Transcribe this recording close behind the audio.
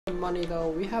money though.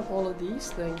 We have all of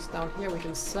these things down here we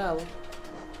can sell.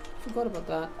 Forgot about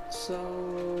that. So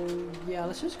yeah,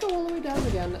 let's just go all the way down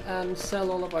again and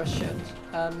sell all of our shit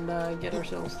and get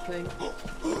ourselves a thing.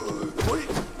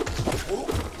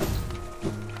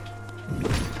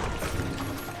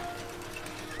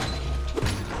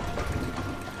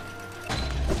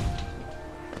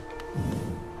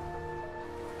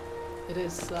 It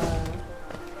is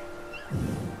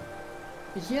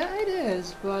yeah, it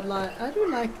is, but like I do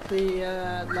like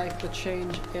the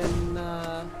change in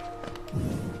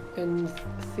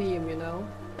theme, you know.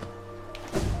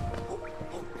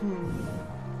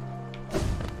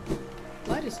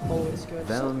 Light is always good.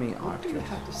 Tell me, what do you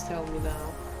have to tell me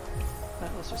now?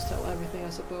 Let's just tell everything, I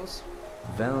suppose.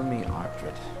 Tell me,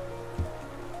 Artred.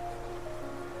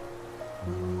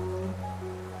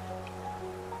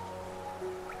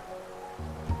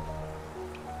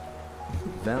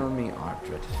 Velmi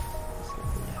Artred.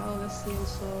 Let's see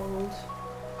sold.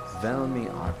 Velmi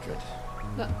Artred.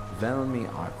 No. Velmi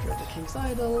Artred. The King's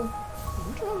Idol.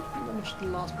 How much the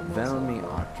last one was? Velmi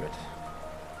Artred.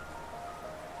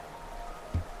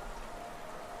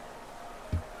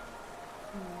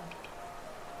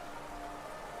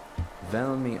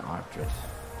 Velmi Artred.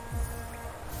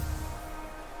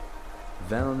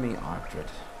 Velmi Artred.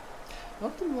 I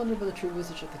often wonder about the true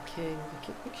visage of the king.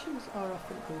 The depictions are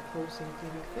often imposing,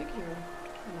 gleaming figure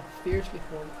and a fiercely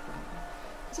formed crown.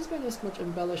 This has been as much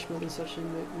embellishment in such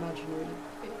imaginary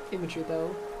imagery,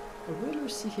 though. A ruler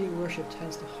seeking worship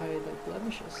tends to hide their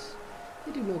blemishes.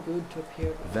 They do no good to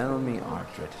appear. Velmi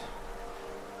Artred.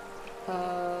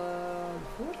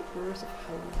 Before the birth of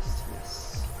Helmist,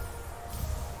 yes.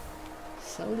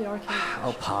 Sell the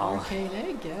arcane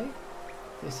egg, eh?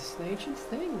 This is an ancient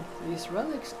thing. These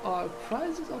relics are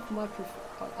prizes of my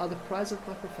the prize of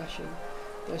my profession.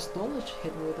 There's knowledge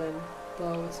hidden within,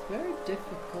 though it's very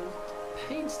difficult,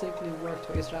 painstakingly work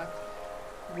to extract.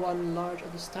 One large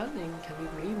understanding can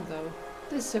be gleaned, though.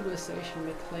 This civilization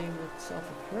may claim itself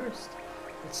accursed,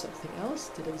 but something else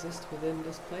did exist within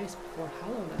this place before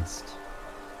Hallownest.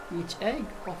 Each egg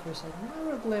offers a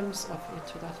narrow glimpse of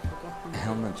into that forgotten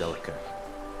Helmadilka.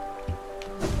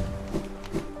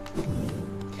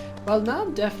 Well, now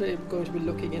I'm definitely going to be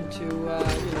looking into,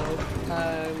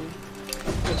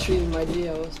 retrieving my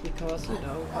geos because, you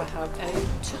know, I have a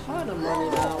ton of money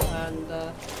now and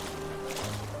I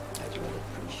really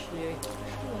appreciate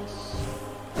this.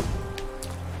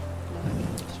 No,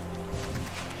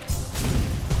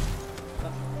 I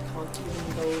can't even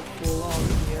go full on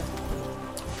here.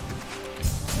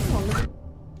 Come on,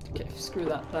 okay, screw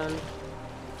that then.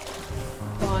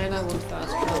 Fine, I want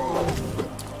fast travel.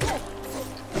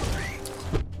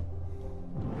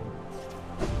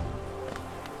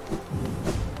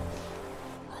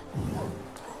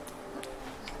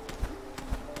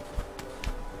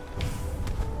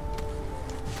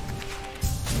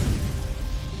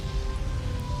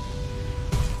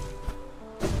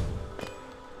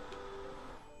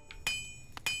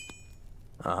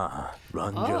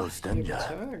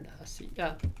 Returned, I see.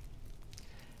 Yeah.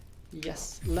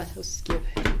 Yes, let us give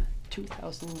him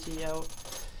 2,000 geo.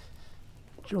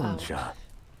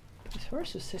 It's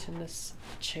worse to sit in this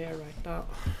chair right now.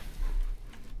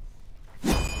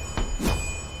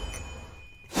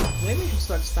 Maybe we should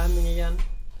start standing again.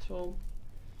 So.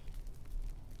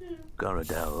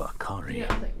 Garadel Akari. Yeah,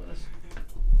 I think it was.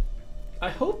 I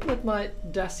hope that my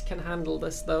desk can handle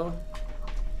this though.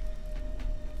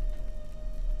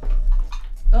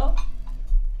 Oh.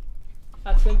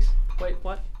 I think. Wait,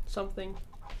 what? Something.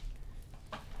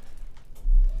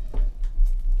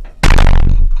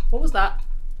 What was that?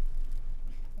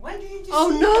 Why did you just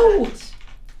Oh say no! that?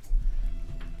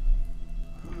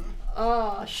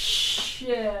 Ah,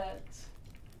 shit.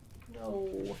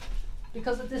 No.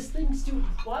 Because of this thing,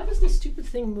 why does this stupid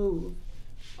thing move?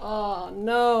 Ah,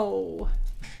 no.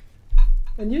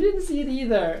 And you didn't see it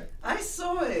either. I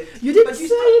saw it. You didn't say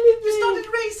anything. You started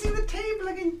raising the table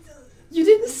again. You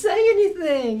didn't say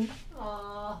anything.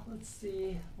 Ah, let's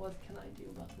see. What can I do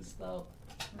about this though?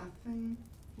 Nothing.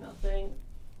 Nothing.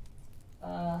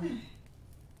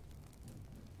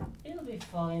 It'll be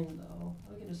fine though.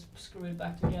 We can just screw it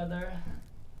back together.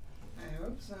 I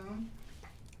hope so.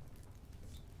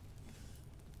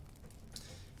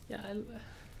 Yeah,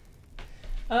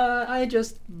 I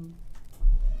just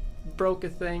broke a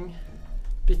thing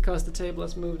because the table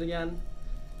has moved again.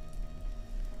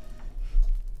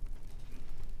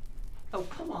 Oh,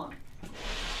 come on.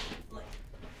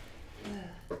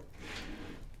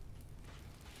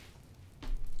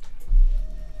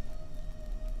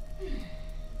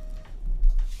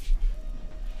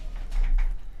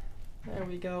 There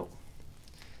we go.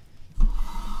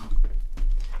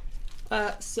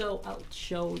 So I'll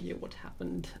show you what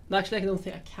happened. Actually, I don't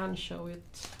think I can show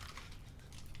it.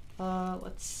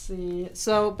 Let's see.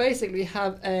 So basically, we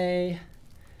have a,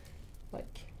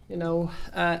 like, you know,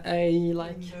 a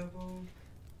like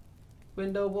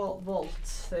window vault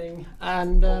thing,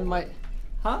 and then my,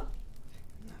 huh?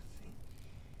 Nothing.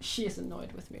 She is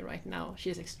annoyed with me right now. She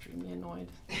is extremely annoyed.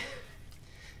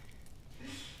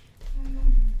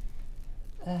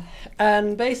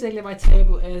 And basically my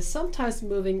table is sometimes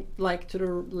moving like to the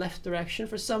left direction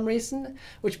for some reason,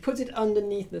 which puts it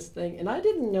underneath this thing, and I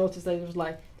didn't notice that it was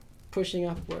like pushing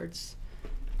upwards.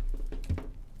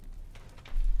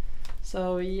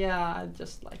 So yeah, I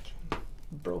just like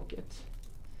broke it.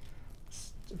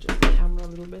 Let's adjust the camera a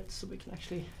little bit so we can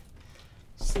actually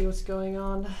see what's going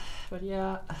on. But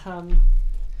yeah,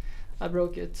 I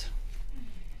broke it.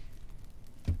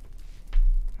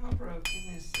 How broken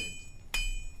is it?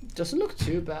 Doesn't look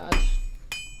too bad.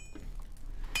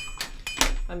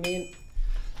 I mean,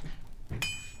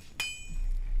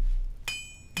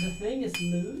 the thing is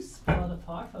loose, but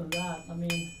apart from that, I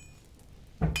mean,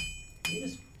 you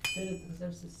just fit it because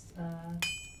there's this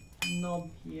knob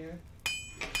here.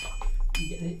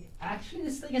 Actually,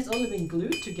 this thing has only been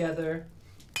glued together.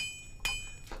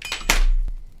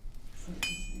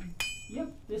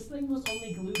 Yep, this thing was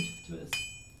only glued to this.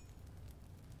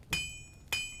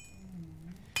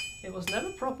 It was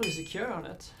never properly secure on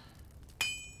it.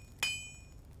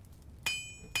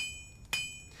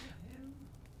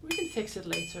 We can fix it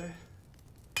later.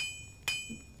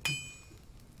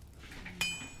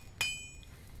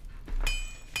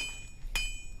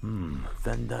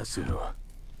 Vendasu.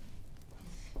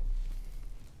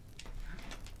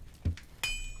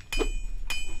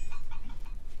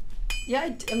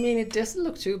 Yeah, I mean, it doesn't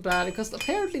look too bad because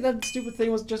apparently that stupid thing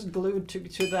was just glued to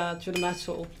the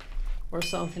metal or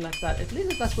something like that. At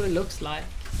least that's what it looks like.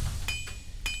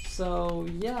 So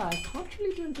yeah, I can't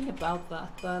really do anything about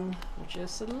that then, which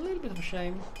is a little bit of a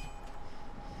shame.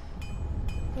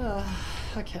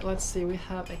 Okay, let's see. We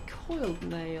have a coiled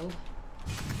nail.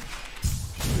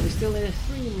 We still need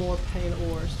 3 more pale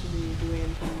ores to be doing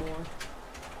anything more.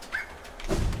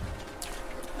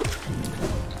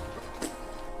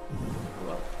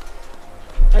 Well,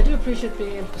 I do appreciate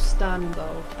being able to stand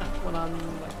though when I'm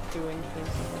like doing things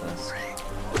like this.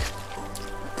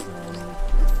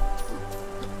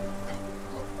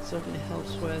 Certainly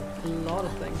helps with a lot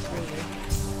of things, really.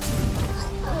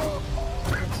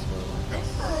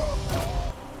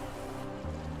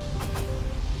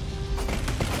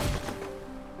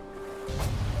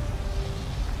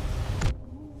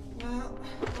 Well,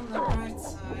 on the bright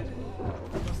side,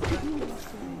 was that thing you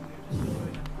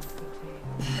destroyed the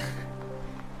table?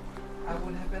 I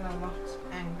would have been a lot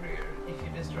angrier if you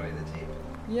destroyed the table.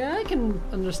 Yeah, I can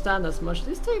understand as much.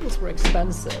 These tables were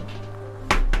expensive.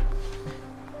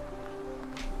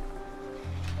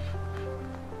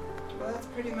 Well, that's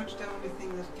pretty much the only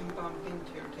thing that can bump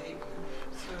into your table.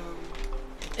 So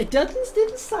It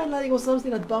didn't sound like it was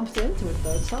something that bumped into it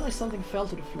though. It sounded like something fell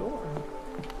to the floor.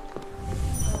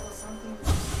 something.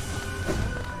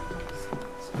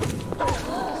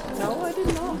 No, I did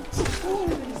not.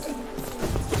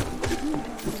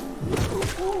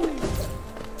 Oh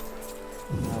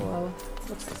well.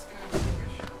 What's this?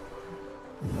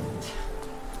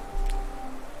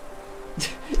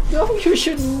 No, you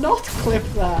should not clip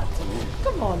that.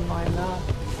 Come on, my man.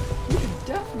 You should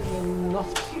definitely not.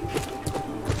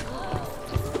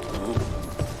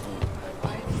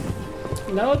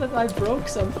 Know that I broke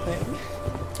something.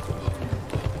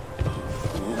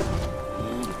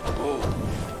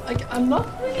 Like, I'm not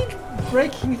really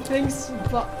breaking things,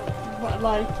 but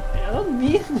like, I don't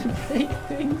mean to break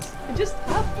things. It just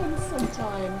happens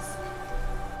sometimes.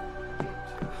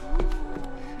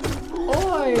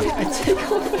 Oi! I take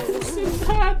offense in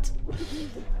that!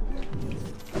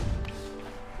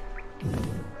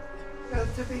 Well,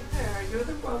 to be fair, you're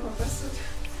the one of us that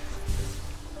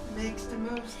makes the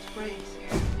most breaks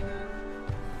here, you know.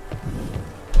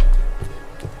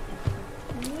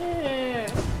 Yeah!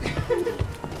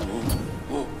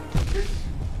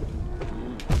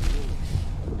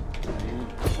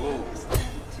 Just add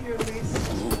it to your list.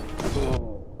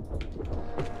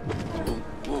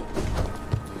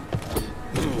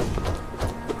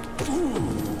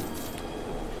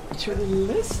 To the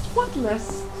list? What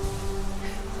list?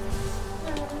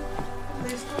 The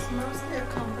list was mostly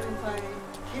accompanied by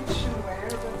kitchenware,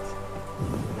 but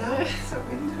now it's a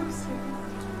window seat.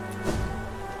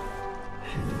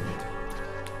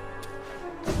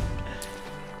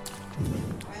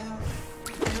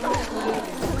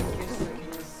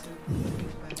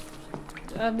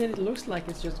 I mean, it looks like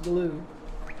it's just glue.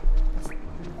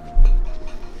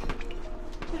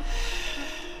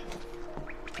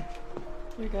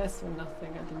 You guys saw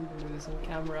nothing. I didn't do this on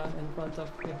camera in front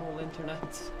of the whole internet.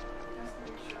 Just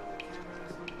make sure the camera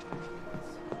is not pointing at us.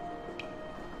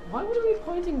 Why would it be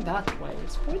pointing that way?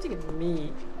 It's pointing at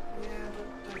me. Yeah,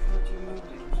 but I thought you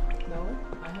moved it. No,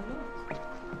 I have not.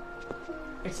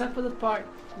 Except for the part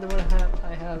that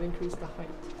I have increased the height.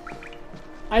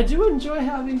 I do enjoy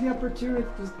having the opportunity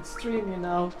to stream, you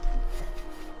know.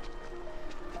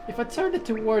 If I turned it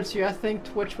towards you, I think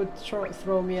Twitch would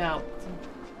throw me out.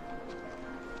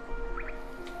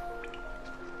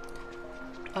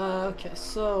 Okay,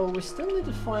 so we still need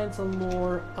to find some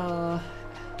more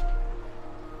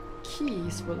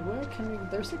keys, but where can we?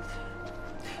 There's it.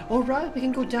 Oh right, we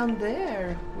can go down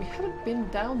there. We haven't been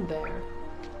down there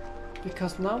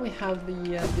because now we have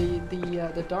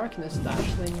the darkness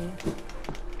dash thingy.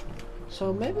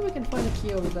 So maybe we can find a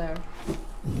key over there.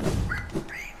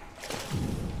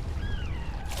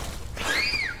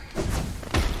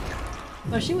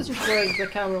 No, she was just worried the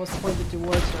camera was pointed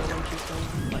towards her when she's going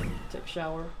to like take a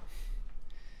shower.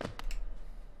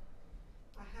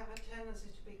 I have a tendency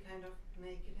to be kind of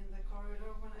naked in the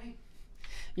corridor when I...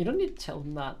 You don't need to tell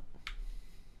them that.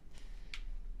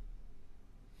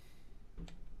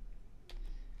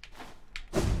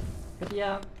 But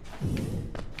yeah,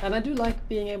 and I do like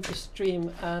being able to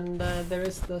stream, and there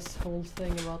is this whole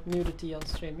thing about nudity on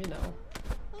stream, you know.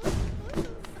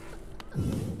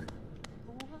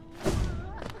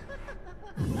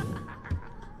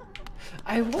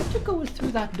 I want to go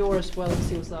through that door as well and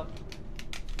see what's up.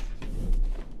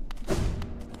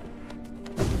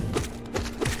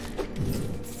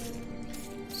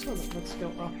 So let's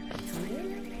go up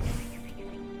here.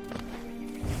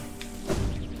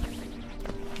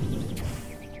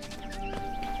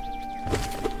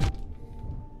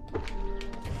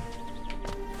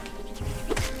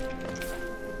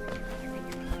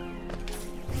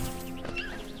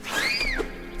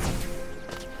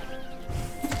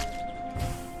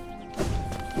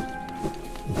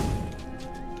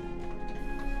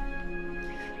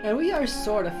 And we are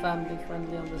sort of family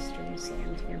friendly on the stream, so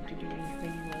I'm not going to do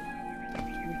anything that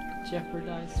would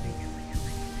jeopardize me.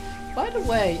 By the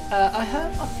way, I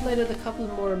have uploaded a couple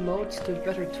more emotes to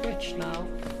Better Twitch now.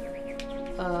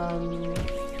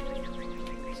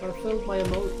 So I filled my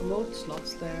emote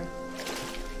slots there.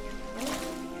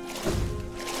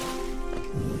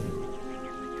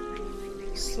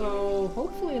 So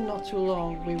hopefully in not too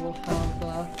long we will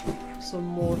have some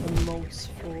more emotes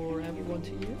for everyone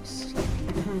to use.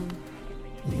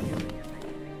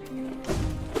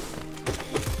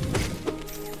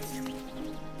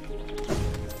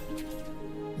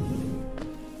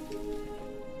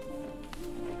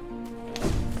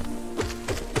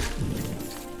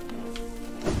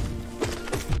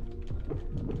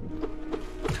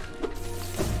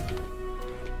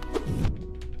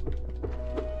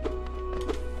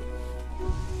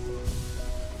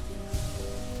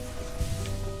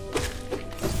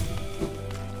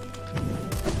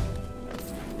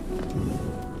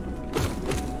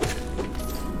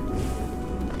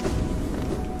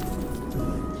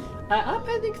 I'm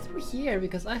heading through here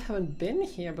because I haven't been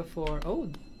here before. Oh.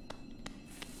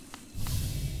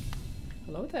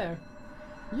 Hello there.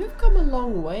 You've come a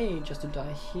long way just to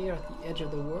die here at the edge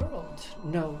of the world.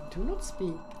 No, do not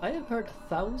speak. I have heard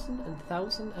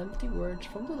 1,000 empty words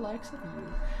from the likes of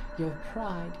you. Your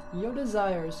pride, your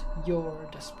desires, your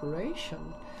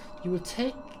desperation. You will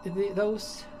take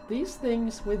these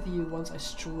things with you once I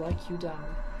strike you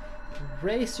down.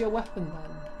 Raise your weapon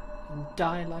then, and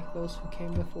die like those who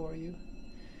came before you.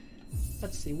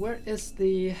 Let's see, where is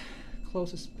the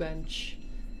closest bench?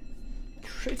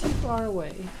 Pretty far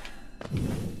away.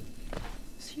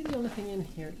 Is he the only thing in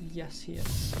here? Yes, he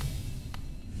is.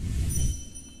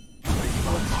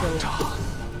 Let's go.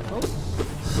 Oh.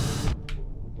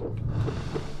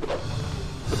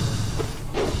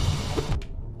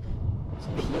 So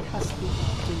he has the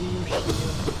dream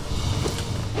shield.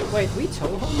 Wait, we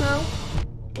Toho now?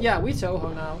 Yeah, we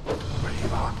Toho now.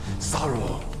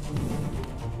 Sorrow.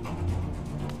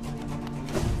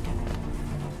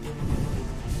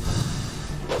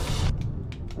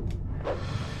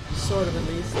 Sort of, at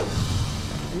least.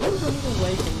 And you're running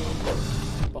away from me,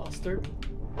 bastard.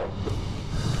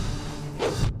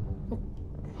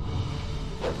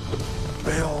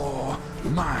 Oh.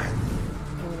 Mine.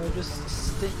 I'm gonna just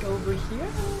stick over here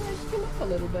and raise him up a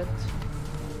little bit.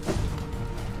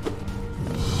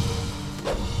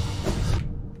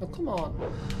 Oh, come on.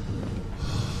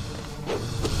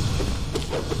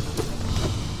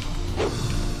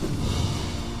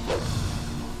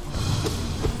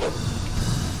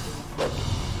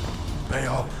 They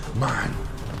are mine.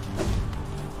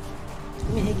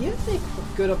 I mean, he gives me a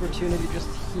good opportunity to just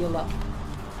heal up.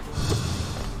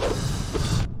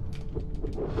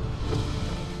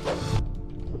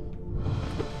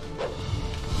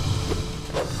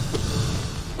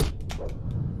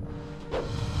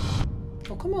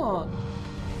 Oh, come on.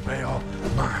 Baal,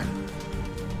 mine.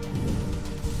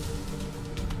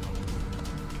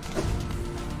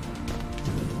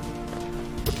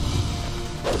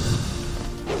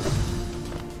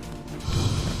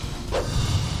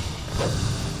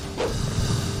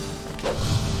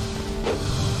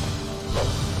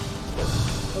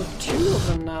 Oh, two of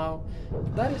them now.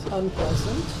 That is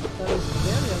unpleasant. That is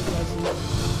very unpleasant.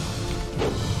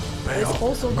 Baal, It's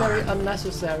also very mine.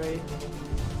 unnecessary.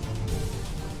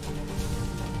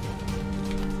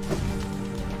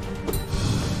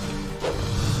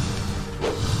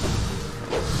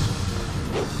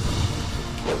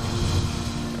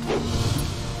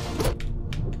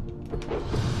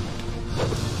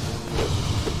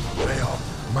 Baal,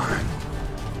 mine.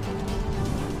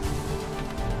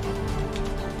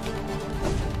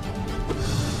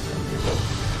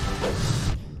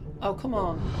 Oh, come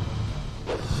on.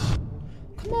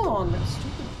 Come on, that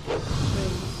stupid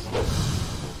things.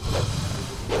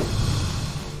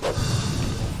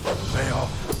 Baal,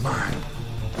 mine.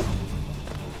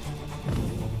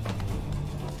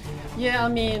 Yeah, I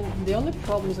mean, the only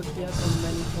problem is that he has so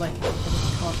many, like, that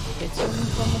he can't hit him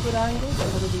from a good angle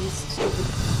because of these stupid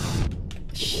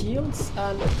shields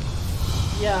and,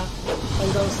 yeah,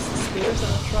 and those spears that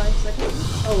I'm trying second.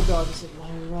 Oh god, this is a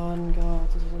long run, god,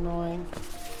 this is annoying.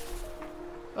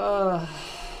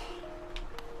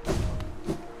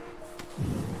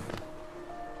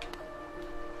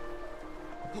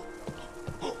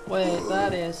 Wait,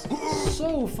 that is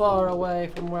so far away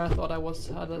from where I thought I was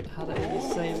had a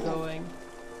save going.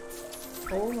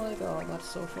 Oh my god, that's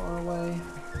so far away.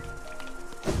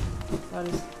 That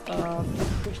is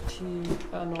pretty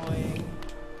annoying.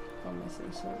 If I'm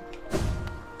missing some.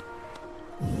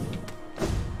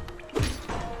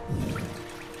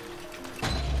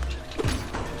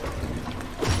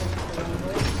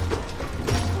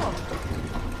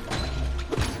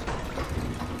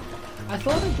 I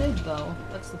thought I did though,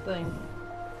 that's the thing.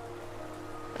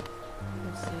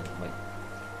 Let's see, wait.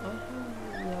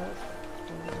 No.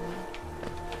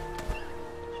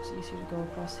 It's easier to go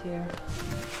across here.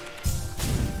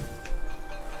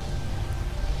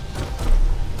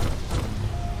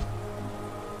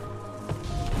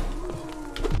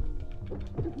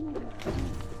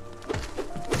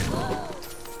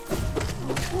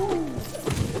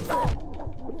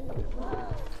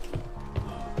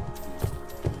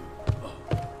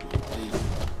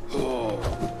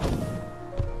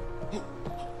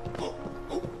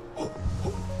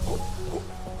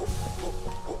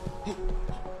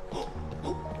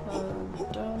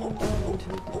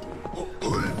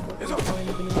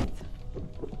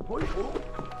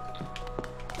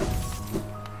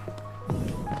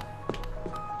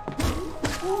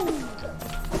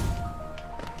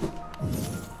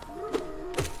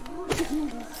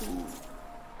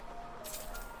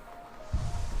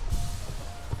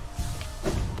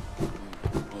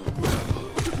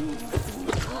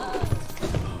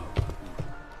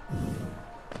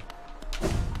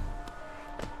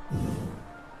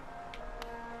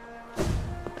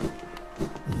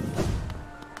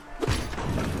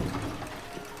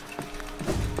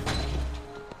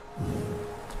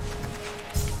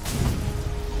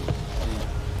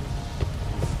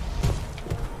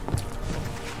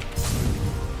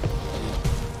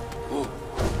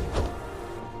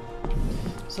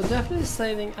 So definitely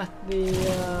saving at the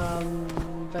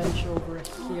bench over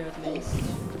here at least.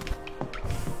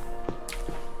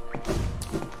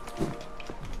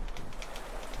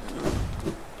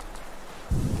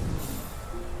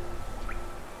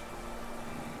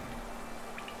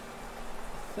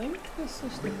 I think this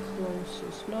is the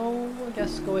closest. No, I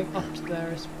guess going up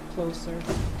there is closer.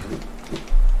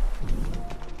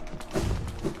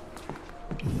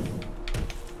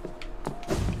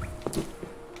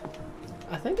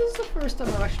 I think this is the first time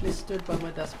I've actually stood by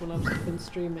my desk when I've been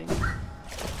streaming.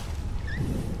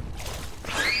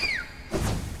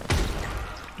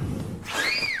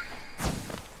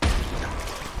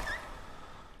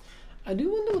 I do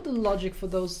wonder what the logic for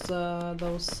those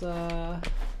birds are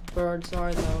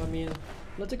though. I mean,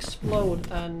 let's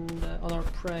explode and on our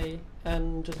prey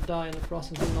and just die in the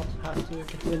process and not have to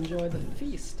get to enjoy the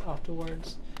feast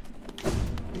afterwards.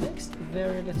 It makes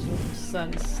very little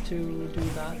sense to do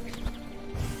that.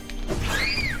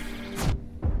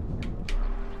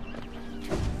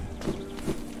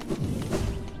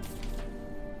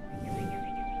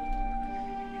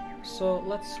 So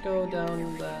let's go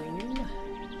down then.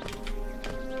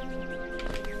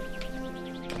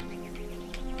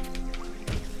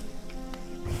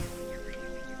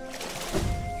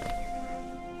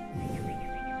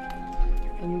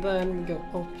 then we go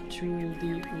up to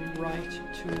the right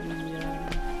to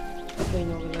the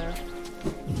thing over there.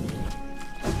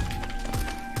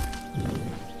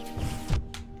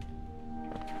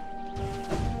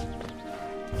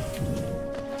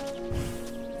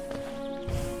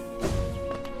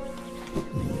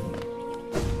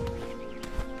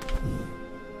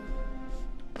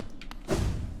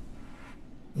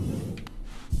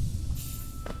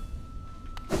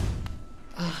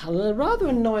 I'm rather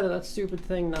annoyed at that stupid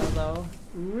thing now, though.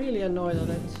 Really annoyed at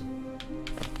it.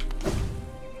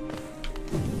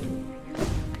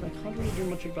 I can't really do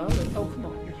much about it. Oh, come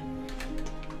on.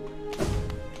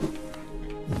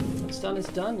 What's done is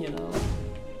done, you know.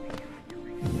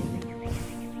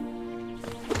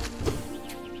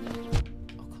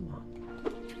 Oh, come on.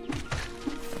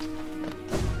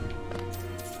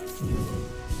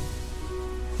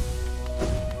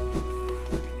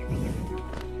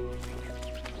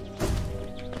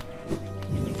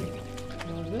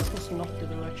 Not the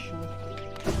direction.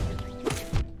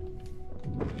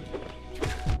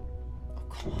 Oh,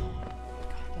 come on.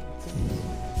 God damn it.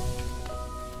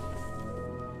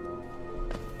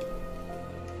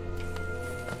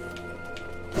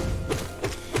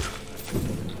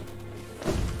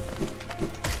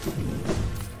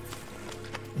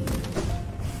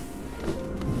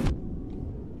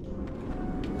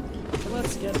 So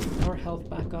let's get our health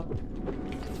back up.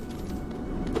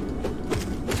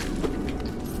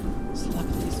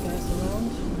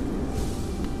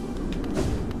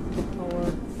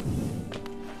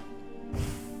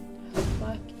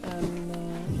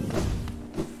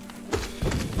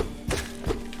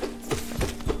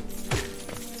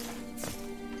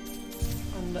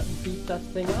 Beat that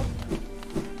thing up.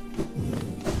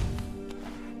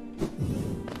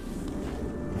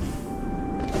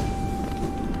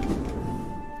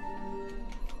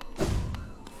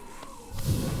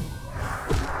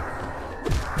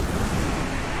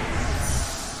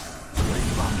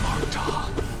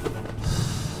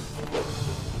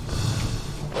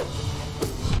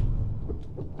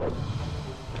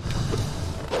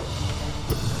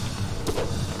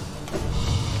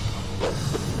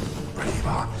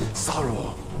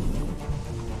 Sorrow.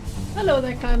 Hello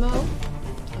there, Kaimo.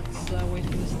 Let's wait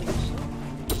for this thing to stop.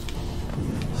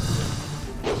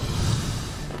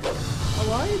 How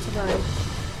are you tonight?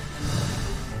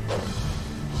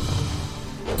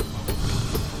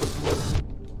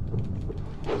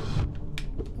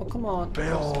 Oh, come on.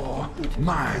 Bill,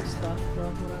 mine. Stuff, bro,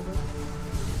 whatever.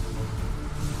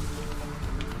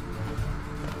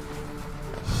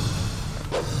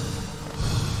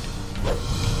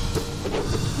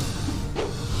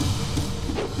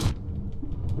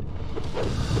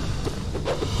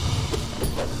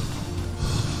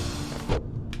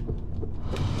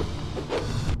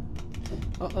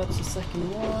 Oh, that's the second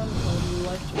one. I would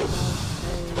like to have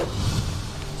a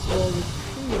small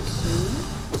reprieve soon.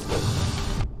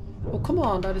 Oh, come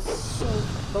on, that is so...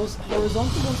 Those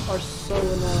horizontal ones are so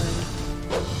annoying.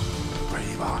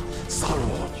 Braver, sorrow.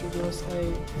 That should give us a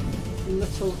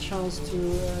little chance to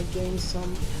gain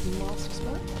some masks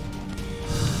back.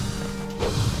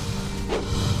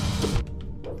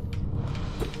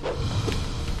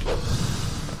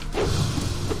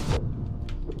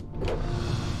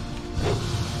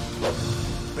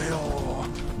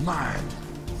 Mine.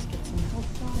 Let's get some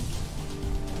health back.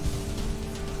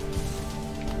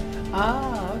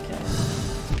 Ah, okay.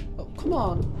 Oh, come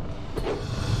on.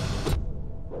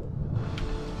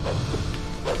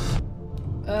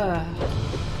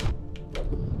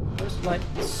 Just like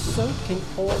soaking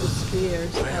all the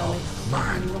spears and it's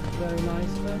not very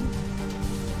nice then.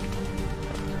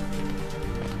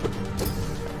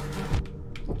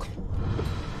 Oh, come on.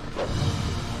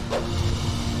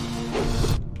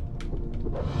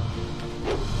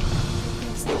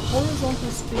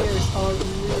 Horizontal spears are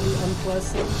really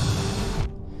unpleasant.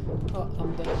 Oh,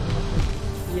 I'm dead.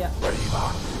 Yeah.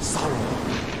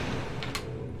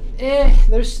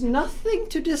 There's nothing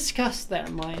to discuss there,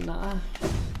 Mina.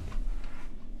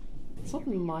 It's not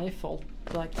my fault,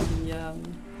 like the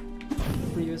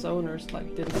previous owners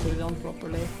didn't put it on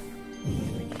properly.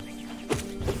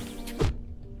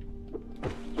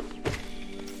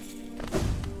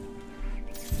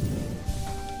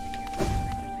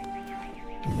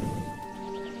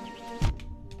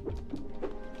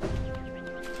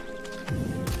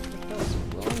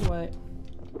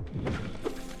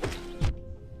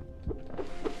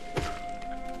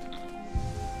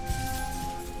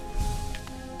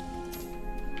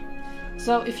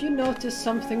 So if you notice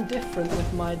something different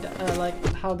with my, like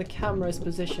how the camera is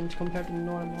positioned compared to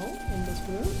normal in this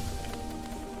room,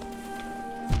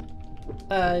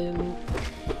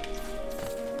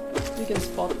 you can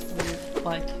spot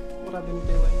like what I've been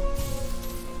doing.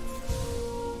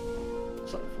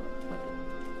 So,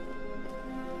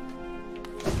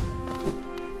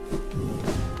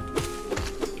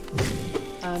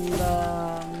 and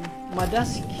my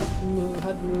desk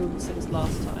had moved since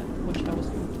last time, which I was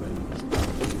doing.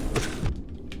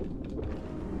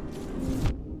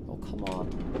 Oh, come on.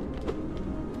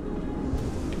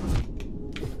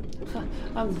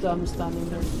 I'm dumb standing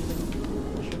there even.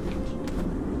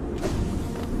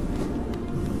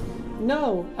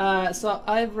 No, so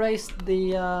I've raised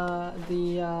the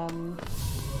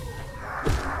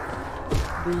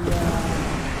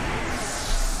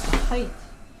height.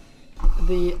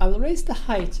 I'll raise the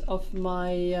height of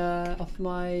my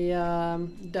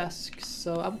desk,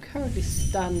 so I'm currently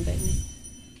standing.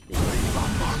 It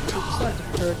started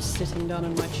to hurt sitting down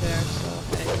in my chair, so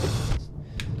hey,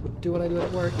 do what I do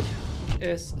at work, which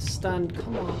is stand.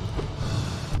 Come on,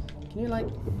 can you like?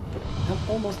 I'm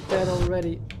almost dead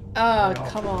already. Ah,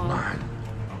 come on.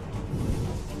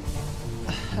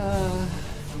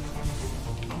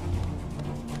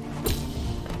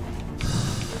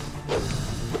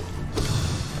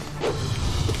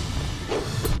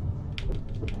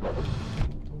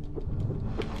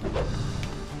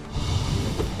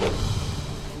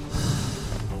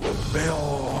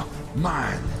 Bill,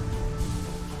 mine.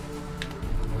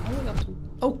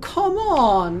 Oh, come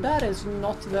on! That is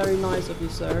not very nice of you,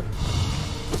 sir.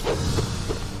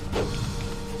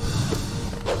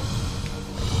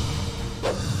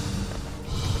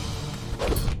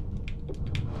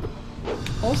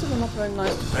 Also, they're not very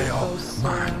nice to put those.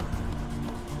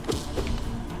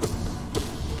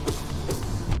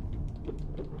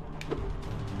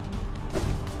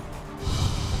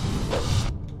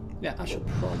 Yeah, I should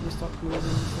probably start moving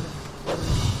instead of.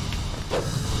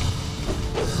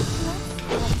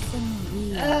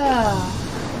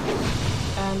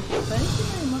 And thank you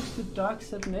very much to Dark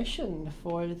Submission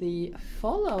for the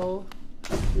follow.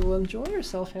 You will enjoy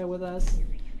yourself here with us.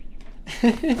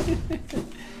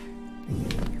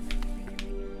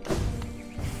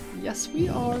 Yes, we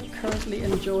are currently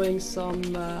enjoying some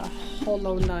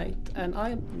Hollow Knight, and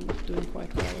I'm not doing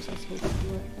quite well as I was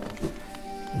hoping right now.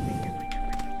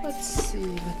 Let's see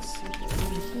what's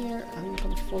over here. I'm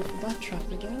gonna fall for that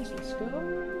trap again, so let's go.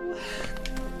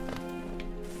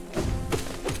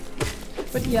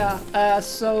 But yeah,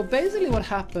 so basically what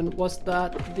happened was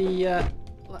that we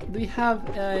have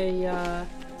a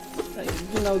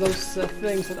you know those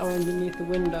things that are underneath the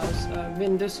windows,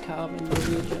 Windows-cab in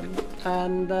Norwegian,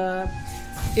 and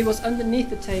it was underneath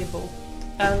the table,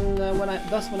 and when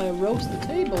I rose the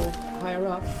table higher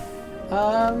up,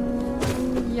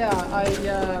 yeah, I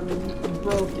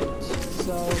broke it.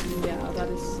 So yeah, that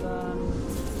is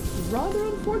rather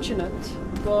unfortunate,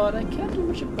 but I can't do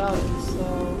much about it.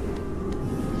 So.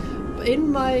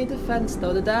 In my defense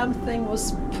though, the damn thing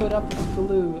was put up with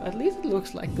glue. At least it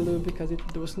looks like glue because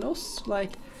there was no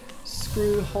like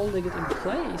screw holding it in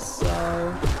place. So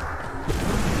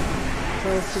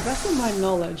to the best of my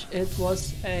knowledge, it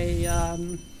was a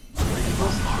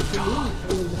glue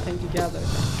holding the thing together.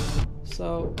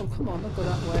 So oh come on, don't go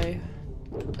that way.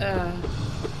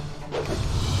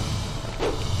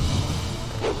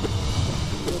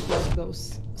 Look like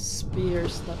those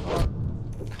spears that are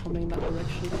coming that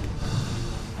direction.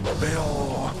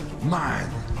 Bill, mine.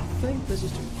 I think this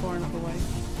is too far enough away.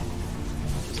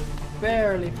 Just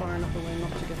barely far enough away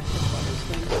not to get hit by those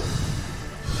things.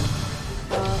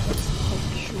 Let's make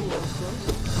sure it's close.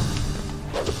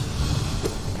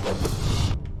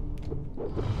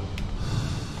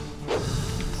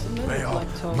 It's a little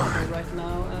like totally right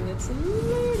now, and it's a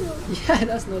little. Yeah,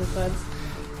 that's no defense.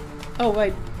 Oh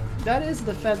wait, that is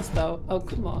defense though. Oh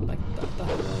come on, like that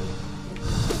way.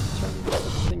 Turn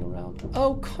this thing around.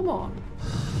 Oh, come on!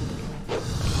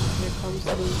 Here comes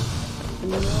the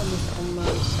enormous amount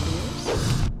of spears.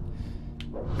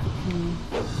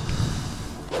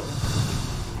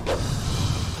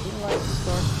 Would you like to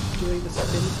start doing the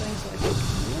spin thing so I can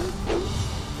heal?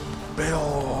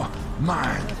 Bill,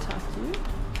 mine. Attack you.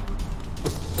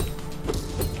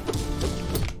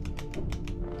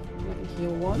 Let me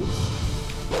heal once.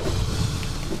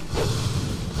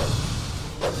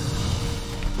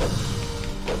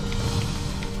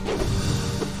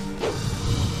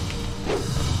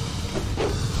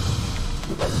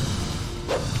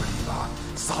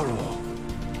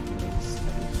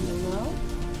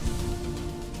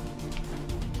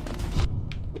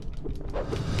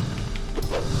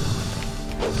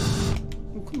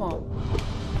 Come on.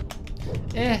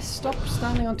 Stop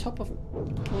standing on top of...